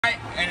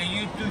website and a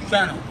YouTube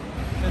channel.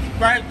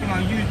 Subscribe to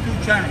my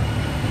YouTube channel.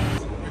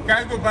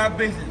 Chicago Bar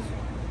Business.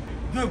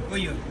 Good for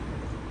you.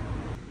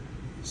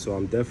 So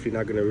I'm definitely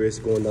not gonna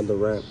risk going down the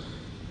ramp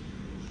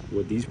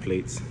with these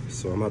plates.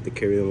 So I'm gonna have to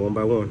carry them one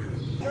by one.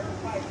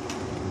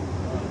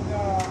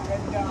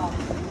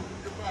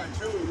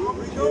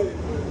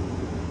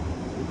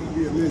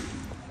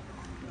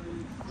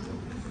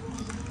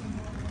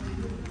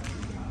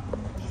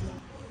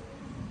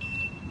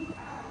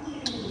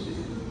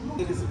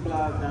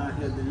 Supplies down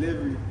here,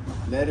 delivery.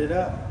 Let it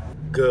up.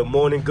 Good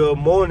morning, good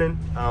morning.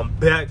 I'm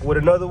back with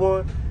another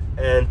one.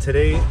 And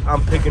today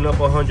I'm picking up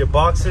 100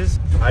 boxes.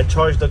 I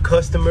charge the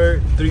customer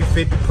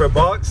 $3.50 per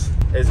box.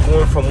 It's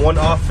going from one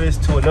office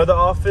to another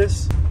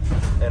office.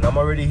 And I'm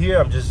already here.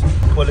 I'm just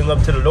pulling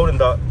up to the loading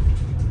dock.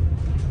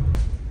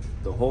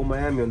 The whole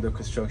Miami under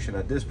construction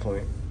at this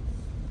point.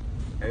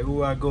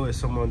 Everywhere I go is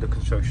somewhere under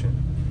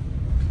construction.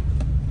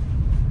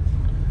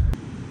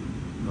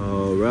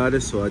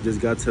 Alrighty, so I just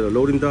got to the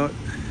loading dock.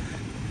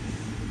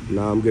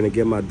 Now I'm gonna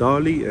get my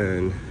dolly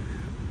and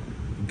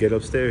get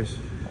upstairs.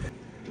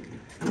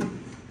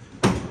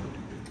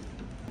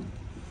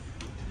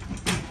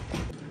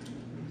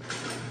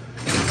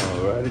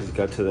 Alright, just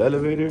got to the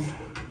elevator.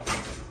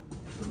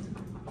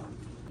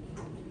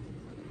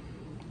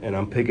 And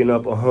I'm picking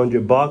up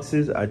 100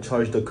 boxes. I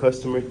charge the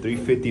customer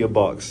 $3.50 a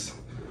box.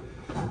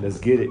 Let's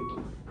get it.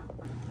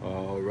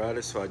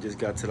 Alright, so I just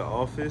got to the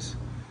office.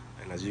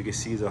 And as you can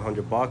see, it's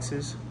 100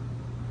 boxes.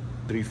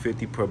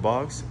 $3.50 per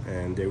box,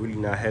 and they're really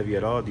not heavy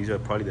at all. These are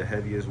probably the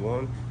heaviest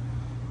one.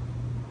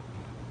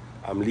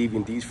 I'm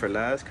leaving these for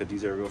last because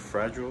these are real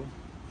fragile,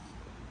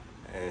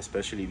 and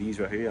especially these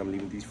right here, I'm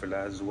leaving these for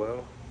last as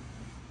well.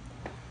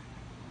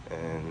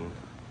 And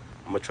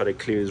I'm gonna try to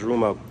clear this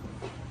room out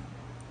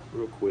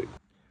real quick.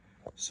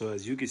 So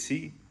as you can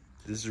see,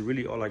 this is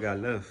really all I got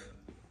left,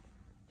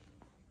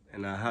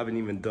 and I haven't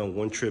even done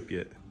one trip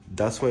yet.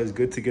 That's why it's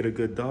good to get a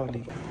good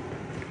dolly.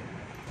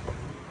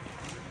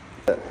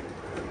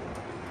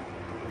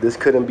 This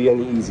couldn't be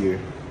any easier.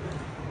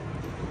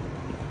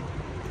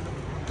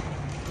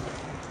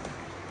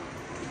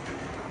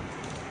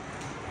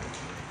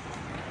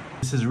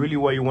 This is really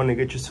why you want to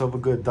get yourself a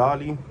good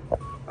dolly.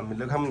 I mean,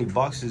 look how many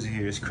boxes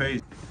here. It's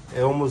crazy.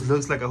 It almost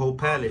looks like a whole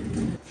pallet.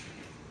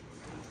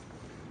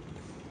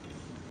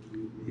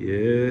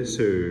 Yes,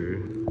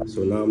 sir.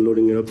 So now I'm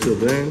loading it up to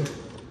the van.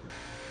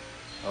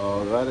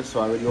 Alright, so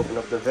I already opened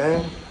up the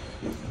van.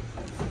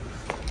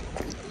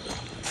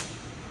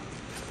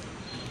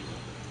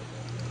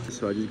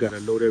 So I just gotta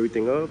load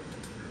everything up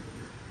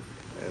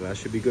and I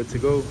should be good to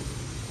go.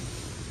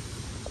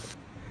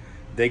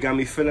 They got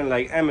me feeling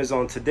like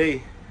Amazon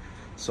today.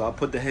 So I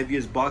put the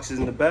heaviest boxes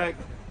in the back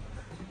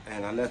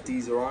and I left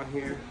these around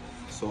here.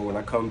 So when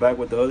I come back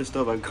with the other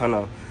stuff, I kind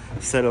of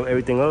set up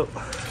everything up.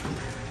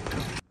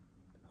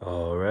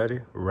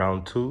 Alrighty,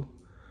 round two.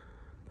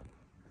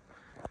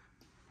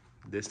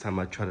 This time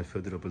I try to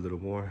fill it up a little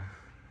more.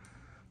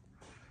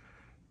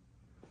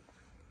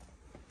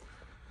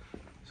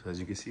 So as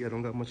you can see, I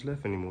don't got much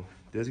left anymore.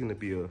 There's gonna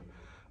be a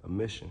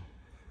mission.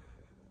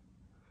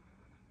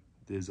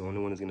 This is the only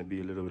one that's gonna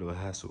be a little bit of a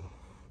hassle.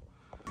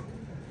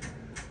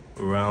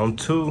 Round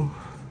two.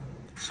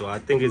 So I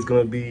think it's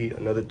gonna be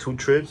another 2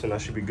 trips and I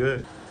should be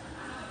good.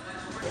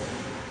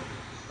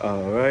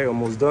 All right,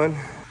 almost done.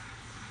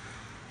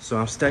 So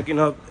I'm stacking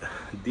up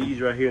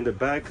these right here in the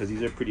back because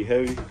these are pretty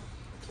heavy.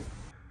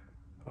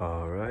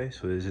 All right,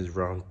 so this is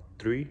round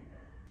 3.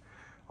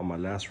 On my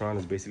last round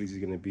is basically just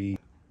gonna be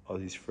all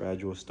these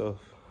fragile stuff.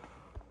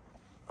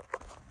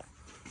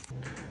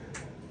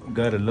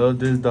 Gotta love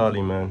this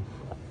dolly, man.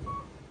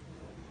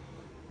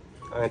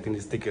 I didn't think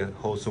this thing could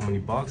hold so many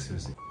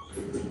boxes.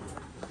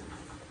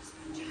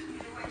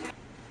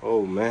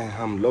 Oh man,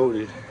 I'm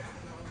loaded.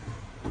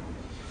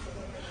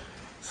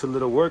 It's a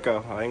little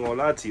workout. I ain't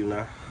gonna lie to you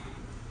now.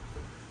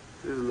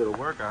 This is a little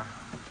workout.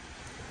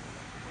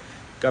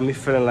 Got me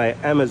feeling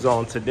like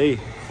Amazon today.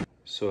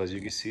 So as you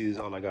can see, this is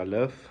all I got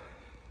left.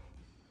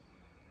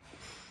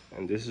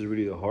 And this is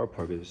really the hard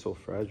part because it's so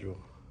fragile.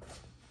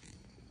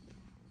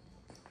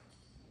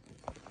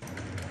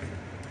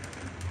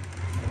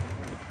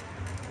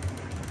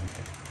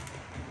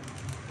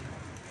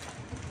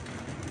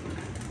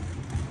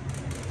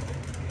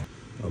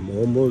 I'm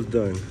almost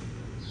done.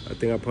 I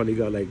think I probably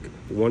got like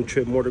 1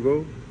 trip more to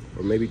go,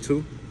 or maybe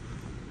 2.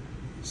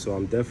 So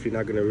I'm definitely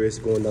not gonna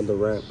risk going down the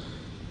ramp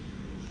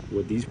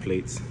with these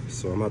plates.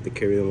 So I'm gonna have to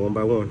carry them one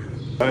by one.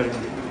 All right,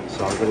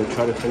 so I'm gonna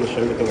try to finish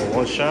everything in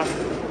one shot.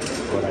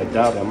 But I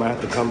doubt it. I might have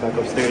to come back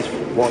upstairs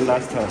one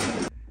last time.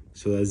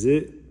 So that's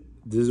it.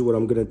 This is what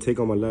I'm gonna take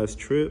on my last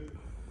trip.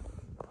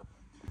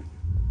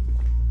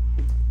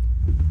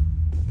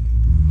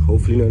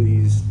 Hopefully none of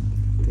these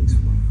things.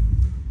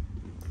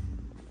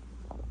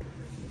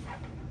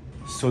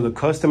 So the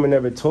customer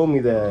never told me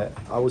that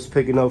I was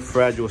picking up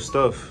fragile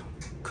stuff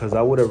because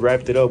I would have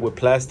wrapped it up with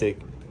plastic.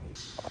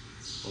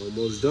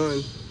 Almost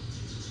done.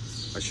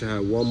 I should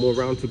have 1 more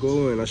round to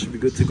go and I should be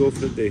good to go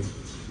for the day.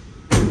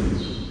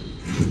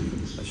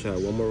 I should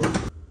have 1 more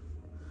round.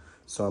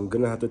 So I'm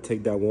gonna have to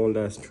take that one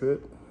last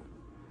trip.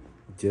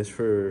 just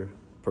for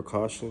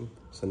precaution,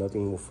 so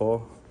nothing will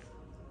fall.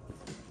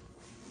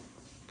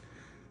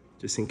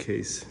 Just in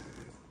case,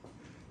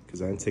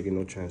 because I ain't taking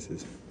no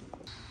chances.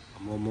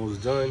 I'm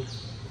almost done.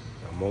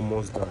 I'm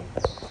almost done.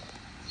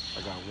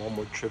 I got one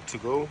more trip to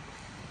go.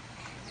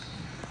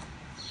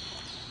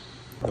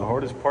 The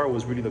hardest part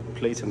was really the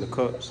plates and the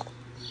cups.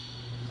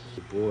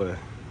 Boy,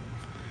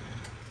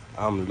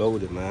 I'm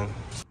loaded, man.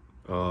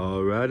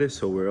 Alrighty,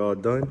 so we're all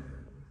done.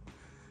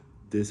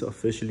 This is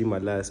officially my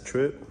last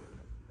trip.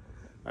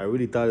 I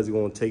really thought it was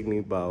gonna take me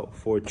about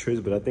 4 trips,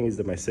 but I think it's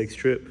my 6th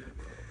trip.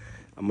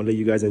 I'm gonna let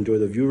you guys enjoy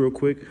the view real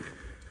quick.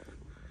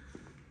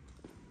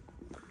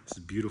 This is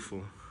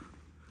beautiful.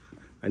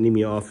 I need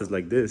me an office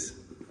like this.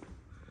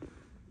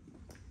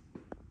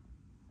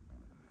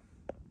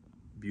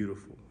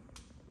 Beautiful.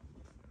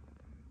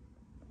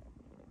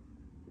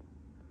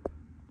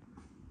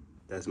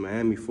 That's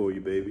Miami for you,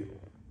 baby.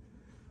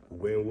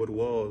 Wynwood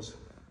Walls.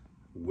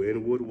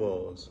 Wynwood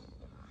Walls.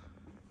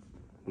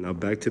 Now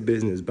back to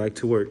business, back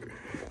to work.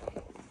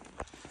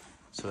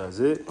 So that's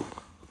it.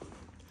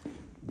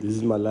 This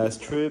is my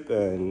last trip,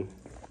 and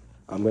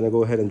I'm gonna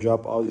go ahead and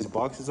drop all these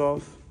boxes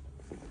off.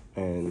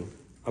 And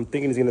I'm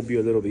thinking it's gonna be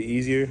a little bit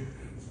easier.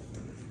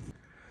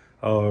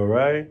 All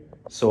right.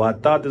 So I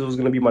thought this was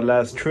gonna be my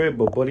last trip,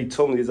 but Buddy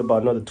told me there's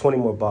about another 20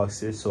 more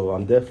boxes. So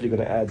I'm definitely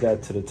gonna add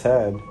that to the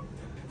tab.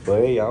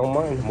 But hey, I don't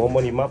mind. More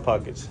money in my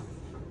pockets.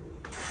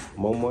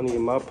 More money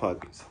in my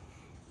pockets.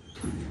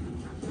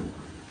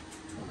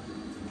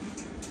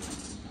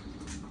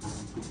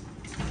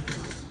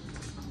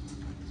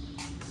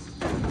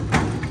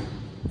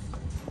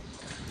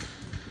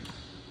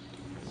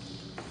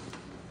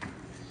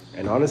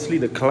 And honestly,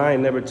 the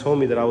client never told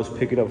me that I was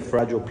picking up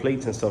fragile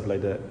plates and stuff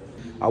like that.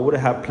 I would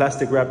have had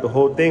plastic wrap the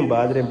whole thing, but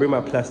I didn't bring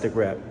my plastic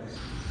wrap.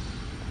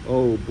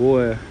 Oh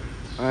boy,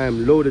 I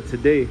am loaded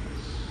today.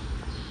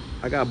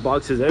 I got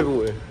boxes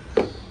everywhere.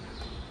 I'm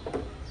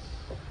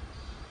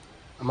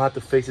gonna have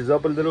to fix this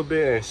up a little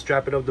bit and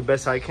strap it up the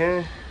best I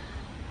can.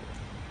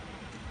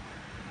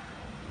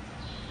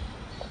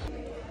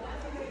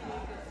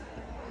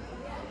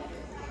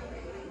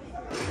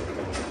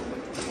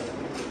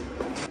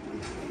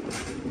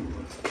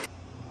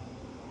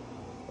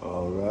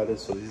 Alrighty,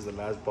 so these are the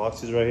last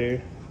boxes right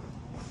here.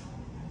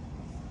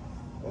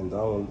 And that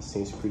one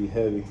seems pretty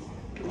heavy.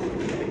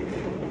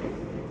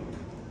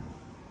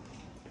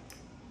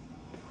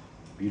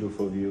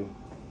 Beautiful view.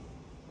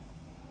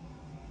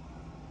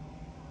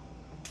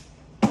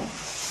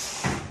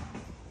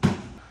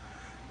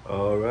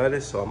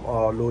 Alrighty, so I'm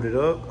all loaded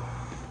up.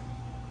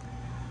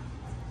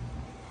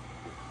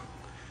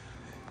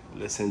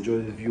 Let's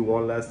enjoy the view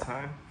one last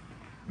time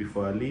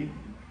before I leave.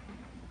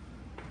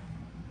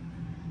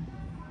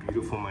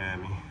 Beautiful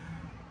Miami.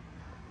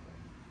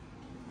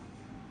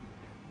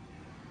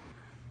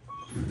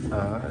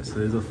 Alright, so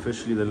this is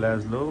officially the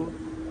last load.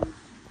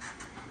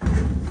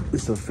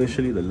 It's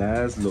officially the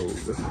last load.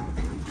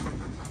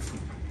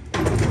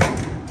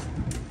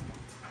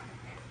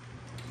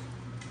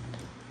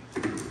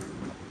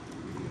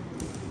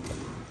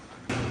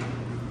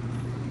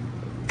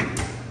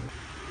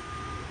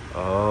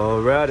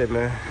 Alrighty,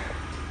 man.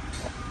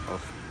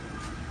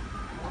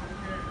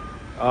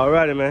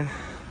 Alrighty, man.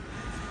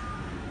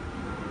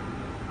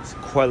 It's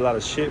quite a lot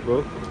of shit,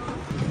 bro.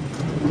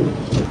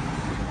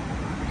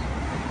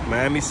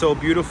 Miami's so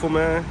beautiful,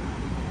 man.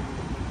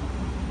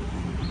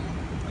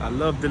 I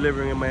love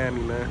delivering in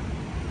Miami, man.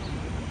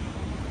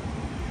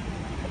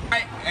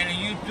 And a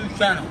YouTube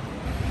channel.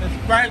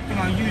 Subscribe to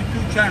my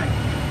YouTube channel.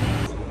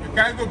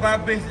 Chicago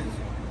Bob Business.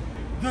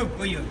 Good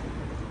for you.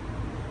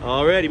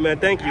 Alrighty, man,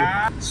 thank you.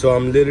 So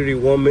I'm literally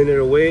 1 minute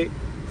away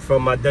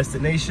from my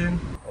destination.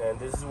 And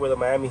this is where the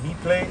Miami Heat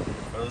play.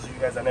 For those of you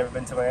guys that never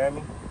been to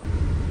Miami.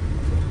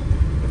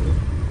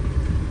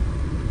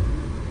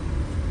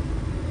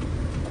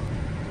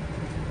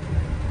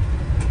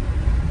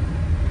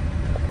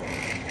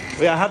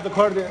 Yeah, I have the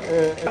card I have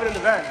it in the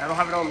van. I don't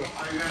have it on me.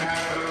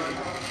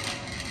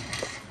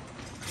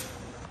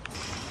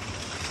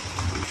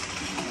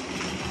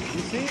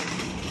 You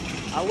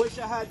see? I wish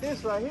I had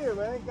this right here,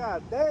 man.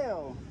 God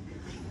damn.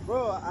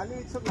 Bro, I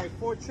nearly took like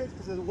 4 trips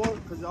because of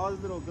all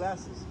these little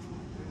glasses.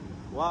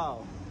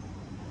 Wow.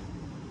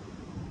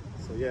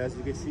 So yeah, as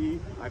you can see,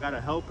 I got a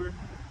helper.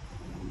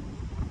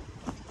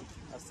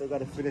 I still got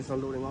to finish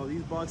unloading all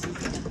these boxes.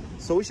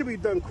 So we should be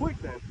done quick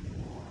then.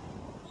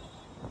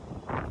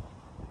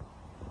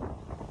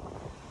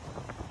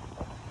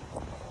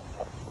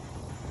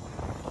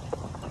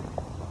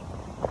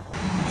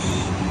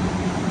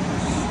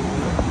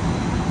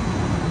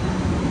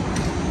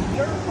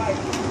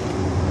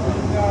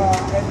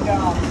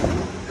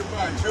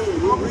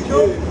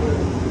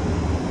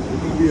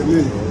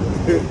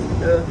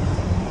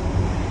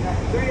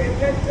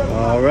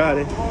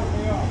 Alrighty.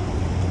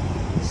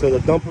 So the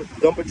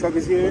dumper truck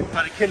is here.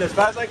 Try to kill as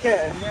fast as I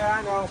can. Yeah,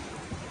 I know.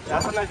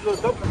 That's a nice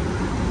little dumper.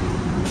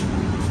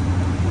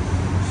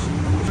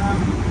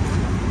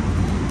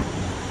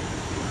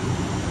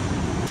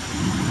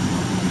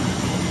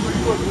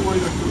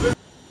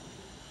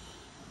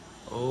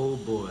 Oh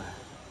boy.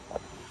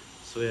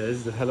 So yeah, this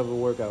is a hell of a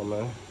workout,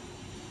 man.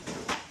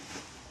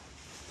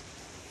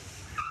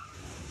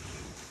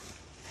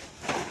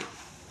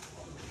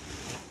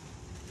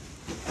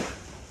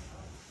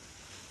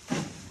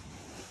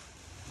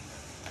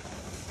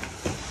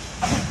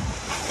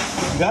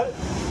 Got it?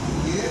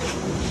 Yeah.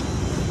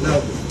 No,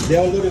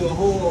 they're unloading a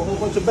whole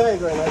bunch of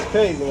bags right now. It's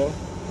crazy, man.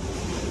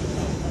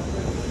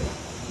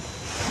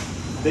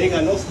 They ain't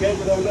got no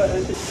schedule on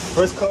nothing.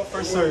 First come,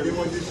 first serve. They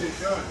want this shit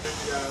done.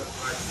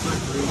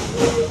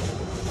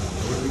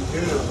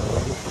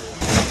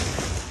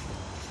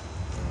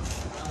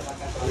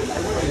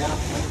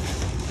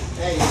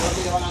 Hey, no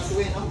te van a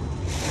subir, ¿no?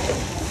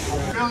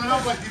 Fill it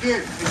up like you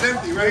did. It's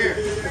empty right here.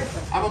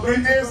 I'm gonna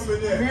bring this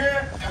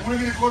here, and we're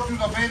gonna go through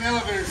the main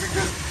elevator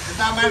because it's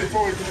not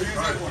mandatory to use this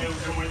one.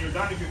 And when you're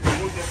done, you can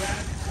remove the van.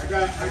 I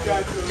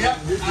got you. Yep.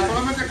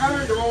 Solamente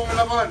cabe, yo voy a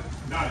la van.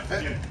 Dale,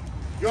 bien.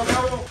 Yo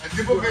acabo, el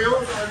tipo que yo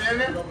uso me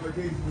viene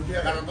y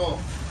agarro todo.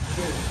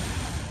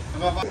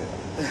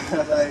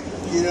 Like,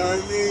 you know what I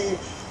mean?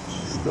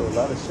 Still a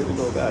lot of shit to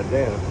go,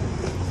 goddamn.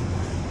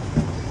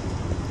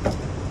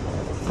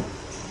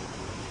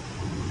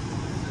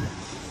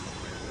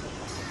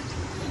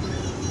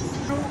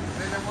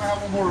 Then we'll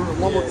have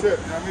one more trip.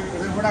 You know what I mean?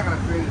 Because then we're not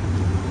gonna finish it.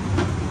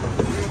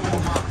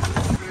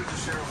 Finish the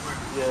shit real quick.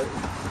 Yeah.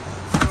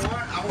 You know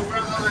what? I'm gonna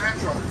grab another hand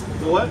truck.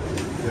 What?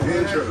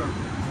 Hand truck.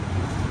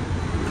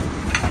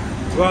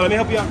 Well, let me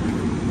help you out.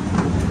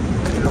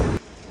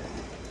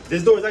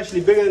 This door is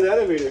actually bigger than the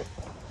elevator.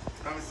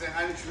 I'm saying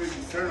I need to make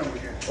this turn over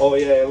here. Oh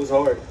yeah, it was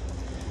hard.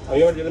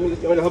 You want me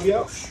to help you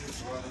out?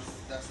 Well,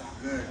 that's not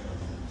good.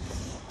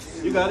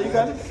 You got it, you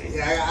got it?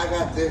 Yeah, I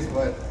got this,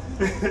 but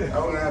I'm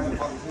gonna have to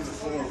fucking through the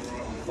floor,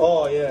 bro.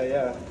 Oh yeah,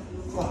 yeah.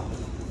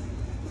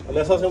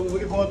 Unless we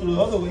can go through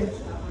the other way.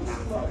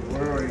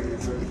 Where are you?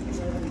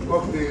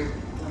 Fuck this.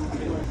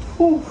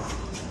 Whew.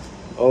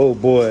 Oh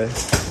boy.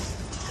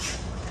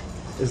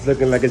 It's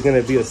looking like it's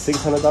gonna be a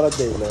 $600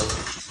 day, man.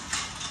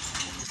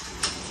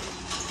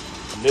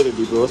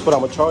 Literally, bro. That's what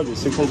I'm gonna charge you,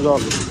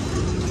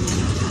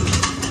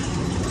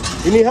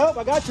 $600. You need help?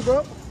 I got you,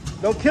 bro.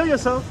 Don't kill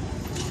yourself.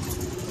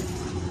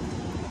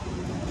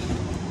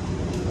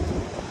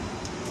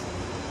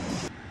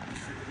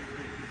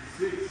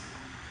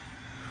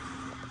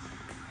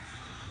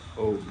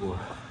 Oh boy.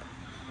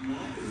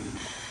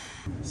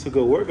 It's a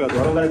good workout, though.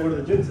 I don't gotta go to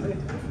the gym today.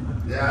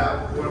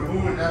 Yeah, when I'm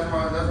moving, that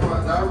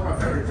was my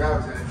favorite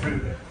job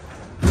today.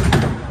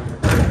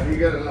 You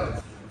gotta love.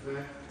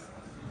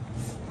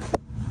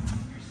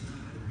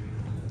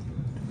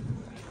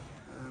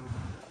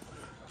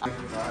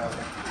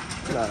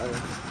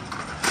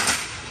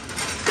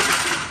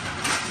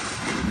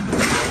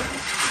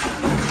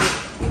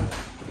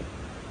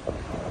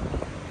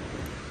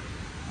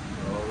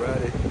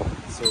 Alrighty.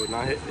 So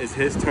now it's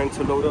his turn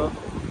to load up.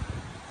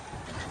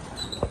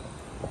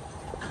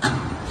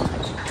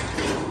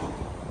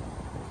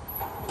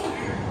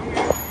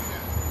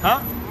 Huh?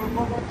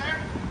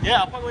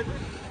 Yeah, I'll put it with you.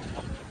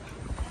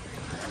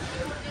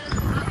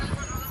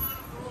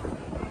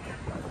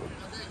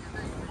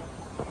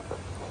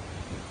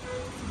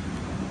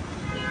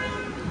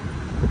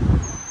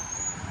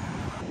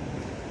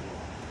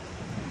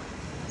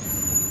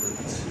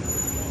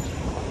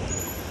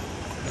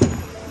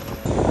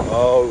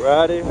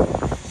 Alrighty,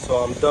 so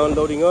I'm done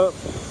loading up.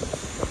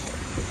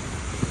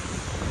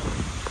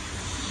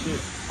 Shit.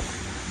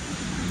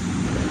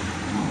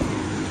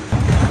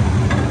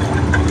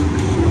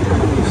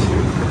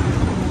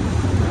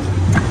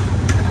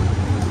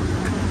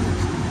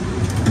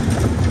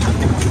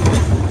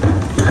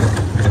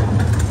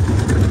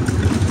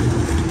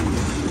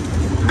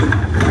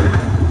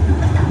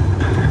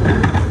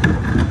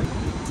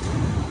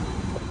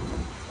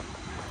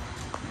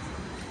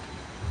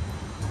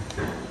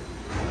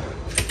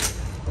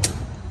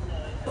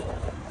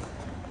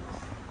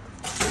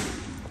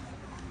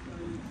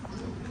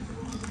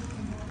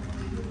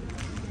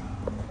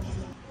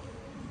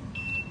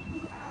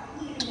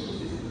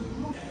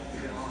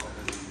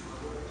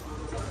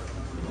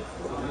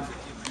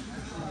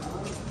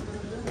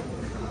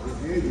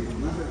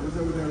 What's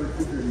over there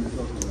refrigerator you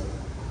talking about?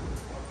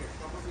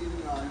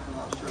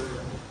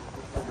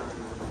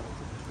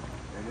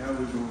 And now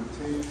we're doing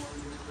tape.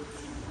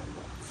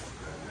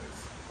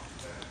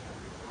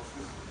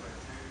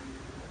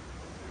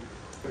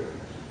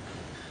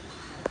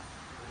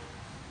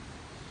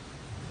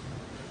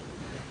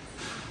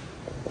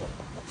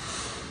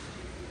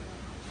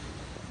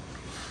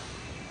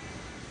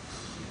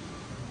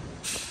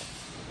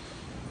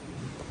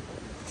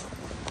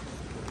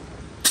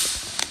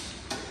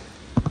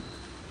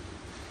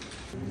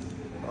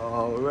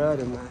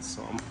 Alrighty, man,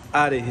 so I'm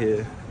out of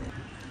here.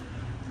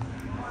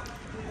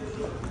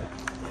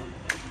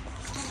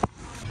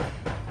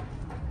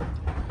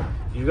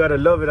 You gotta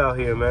love it out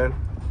here, man.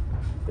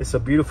 It's a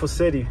beautiful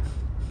city.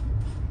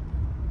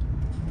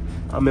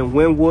 I'm in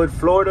Wynwood,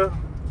 Florida.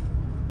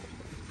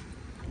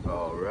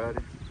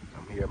 Alrighty,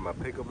 I'm here at my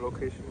pickup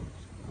location.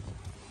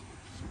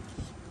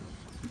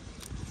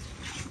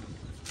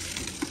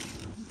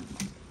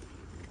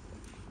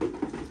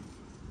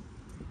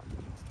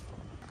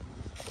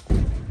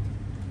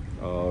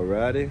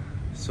 Alrighty,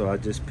 so I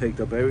just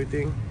picked up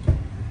everything,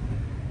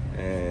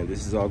 and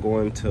this is all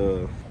going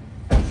to.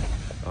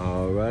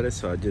 Alrighty,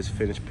 so I just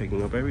finished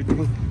picking up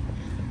everything.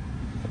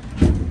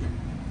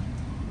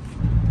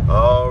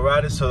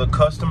 Alrighty, so the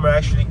customer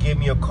actually gave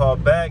me a call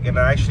back, and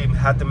I actually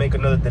had to make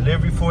another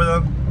delivery for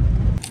them.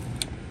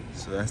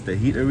 So that's the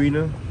Heat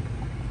Arena.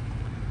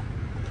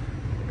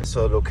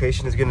 So the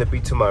location is gonna be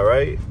to my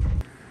right.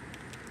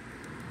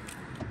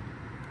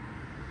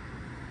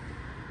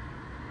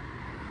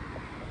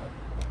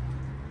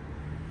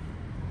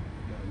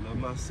 I love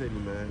my city,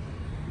 man.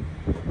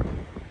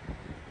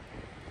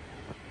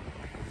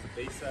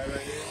 Bayside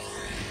right here.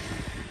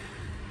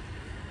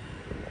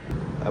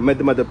 I met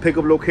them at the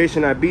pickup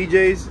location at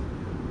BJ's.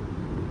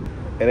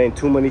 It ain't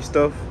too many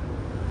stuff.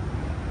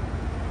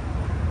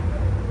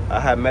 I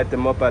had met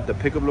them up at the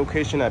pickup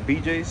location at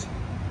BJ's.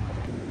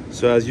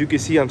 So as you can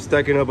see, I'm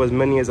stacking up as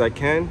many as I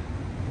can.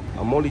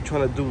 I'm only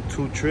trying to do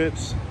 2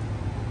 trips.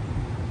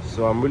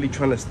 So I'm really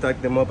trying to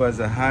stack them up as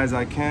high as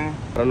I can.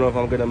 I don't know if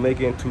I'm gonna make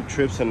it in 2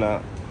 trips or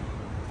not.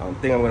 I don't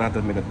think I'm gonna have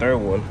to make a 3rd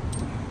one.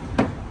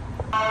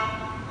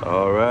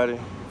 Alrighty.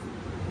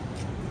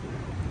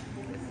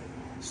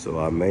 So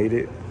I made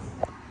it.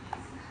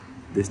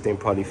 This thing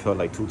probably felt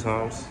like 2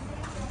 times.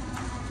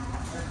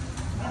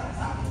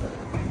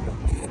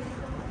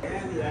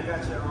 Andy, I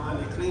got your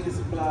the cleaning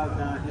supplies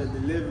down here,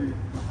 delivery.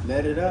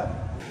 Let it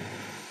up.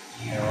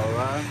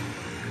 Alright.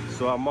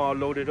 So I'm all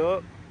loaded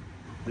up.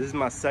 This is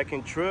my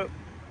 2nd trip.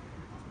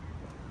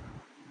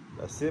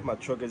 That's it, my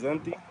truck is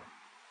empty.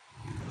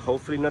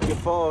 Hopefully nothing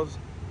falls.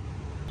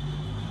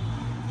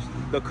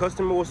 The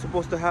customer was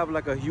supposed to have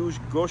like a huge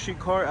grocery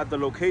cart at the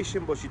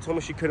location, but she told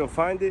me she couldn't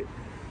find it.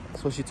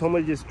 So she told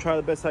me to just try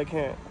the best I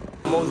can.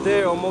 Almost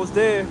there, almost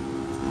there.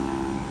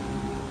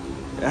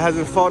 It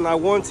hasn't fallen not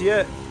once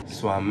yet.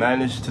 So I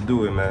managed to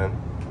do it, man.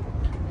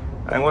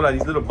 I ain't gonna lie,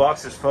 these little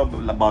boxes fell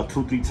about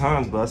 2-3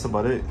 times, but that's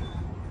about it.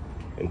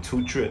 In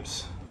 2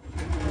 trips.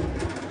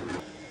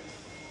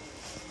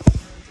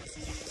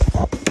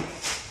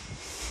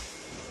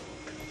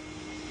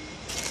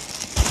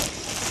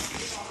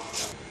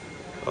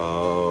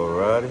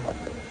 Alrighty,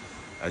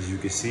 as you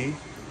can see,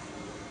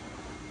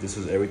 this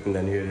was everything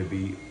that needed to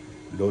be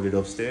loaded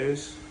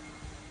upstairs,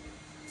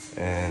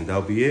 and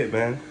that'll be it,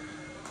 man.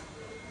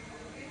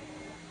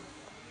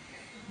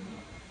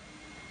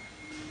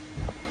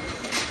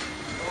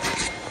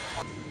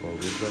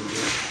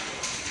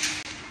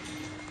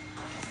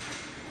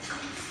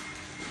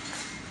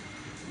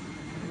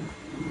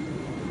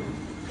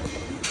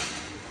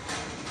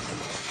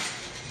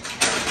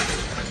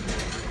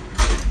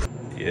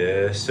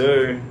 Yes,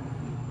 sir.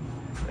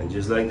 And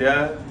just like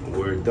that,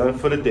 we're done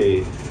for the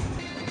day.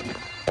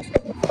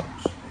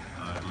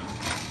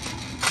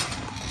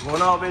 What's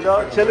going on, big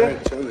dog? Chilling?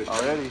 Chilling.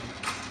 Already.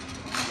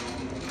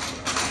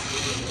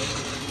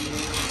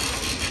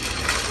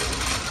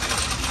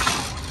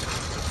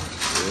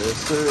 Yes,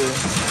 sir.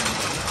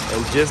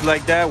 And just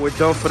like that, we're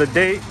done for the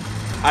day.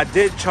 I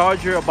did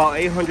charge her about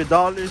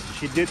 $800.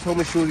 She did tell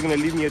me she was gonna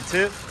leave me a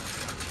tip.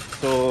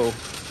 So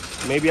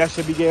maybe I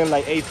should be getting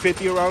like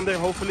 $850 around there,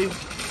 hopefully.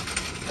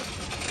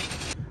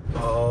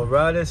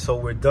 Alrighty, so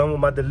we're done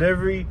with my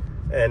delivery.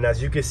 And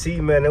as you can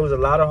see, man, it was a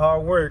lot of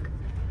hard work.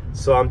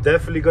 So I'm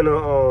definitely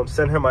gonna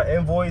send her my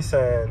invoice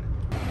and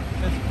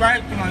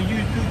subscribe to my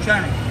YouTube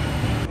channel.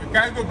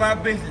 Chicago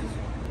Bob Business.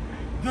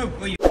 Good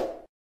for you.